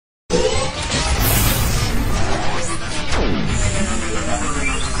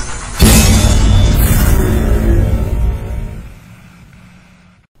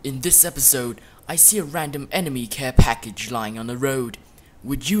In this episode, I see a random enemy care package lying on the road.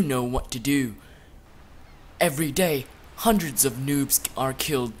 Would you know what to do? Every day, hundreds of noobs are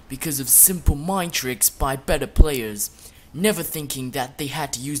killed because of simple mind tricks by better players, never thinking that they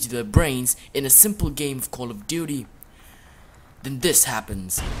had to use their brains in a simple game of Call of Duty. Then this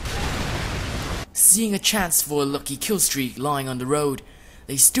happens. Seeing a chance for a lucky kill streak lying on the road,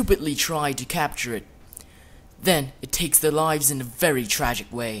 they stupidly try to capture it. Then it takes their lives in a very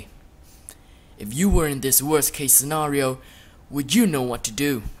tragic way. If you were in this worst case scenario, would you know what to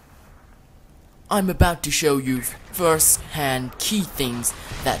do? I'm about to show you first-hand key things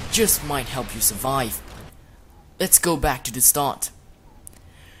that just might help you survive. Let's go back to the start.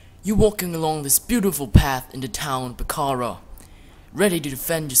 You're walking along this beautiful path in the town Apparel, ready to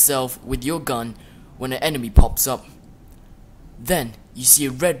defend yourself with your gun when an enemy pops up. Then you see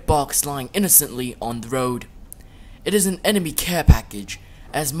a red box lying innocently on the road. It is an enemy care package,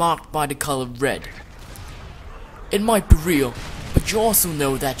 as marked by the color red. It might be real, but you also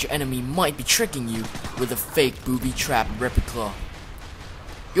know that your enemy might be tricking you with a fake booby trap replica.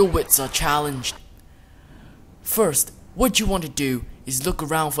 Your wits are challenged. First, what you want to do is look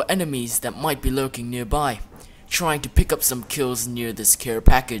around for enemies that might be lurking nearby, trying to pick up some kills near this care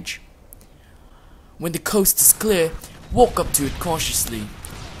package. When the coast is clear, walk up to it cautiously.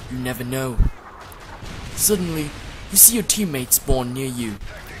 You never know. Suddenly, you see your teammate spawn near you.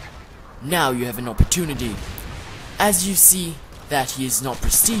 Now you have an opportunity. As you see that he is not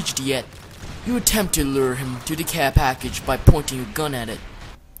prestiged yet, you attempt to lure him to the care package by pointing your gun at it.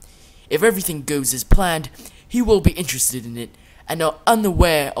 If everything goes as planned, he will be interested in it, and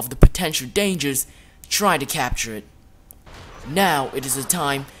unaware of the potential dangers, try to capture it. Now it is the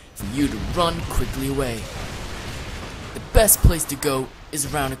time for you to run quickly away. The best place to go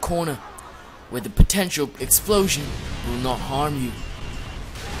is around a corner, where the potential explosion will not harm you.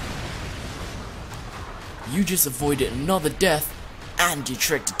 You just avoided another death, and you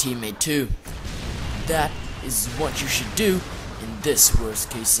tricked a teammate too. That is what you should do in this worst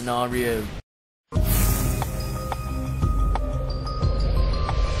case scenario.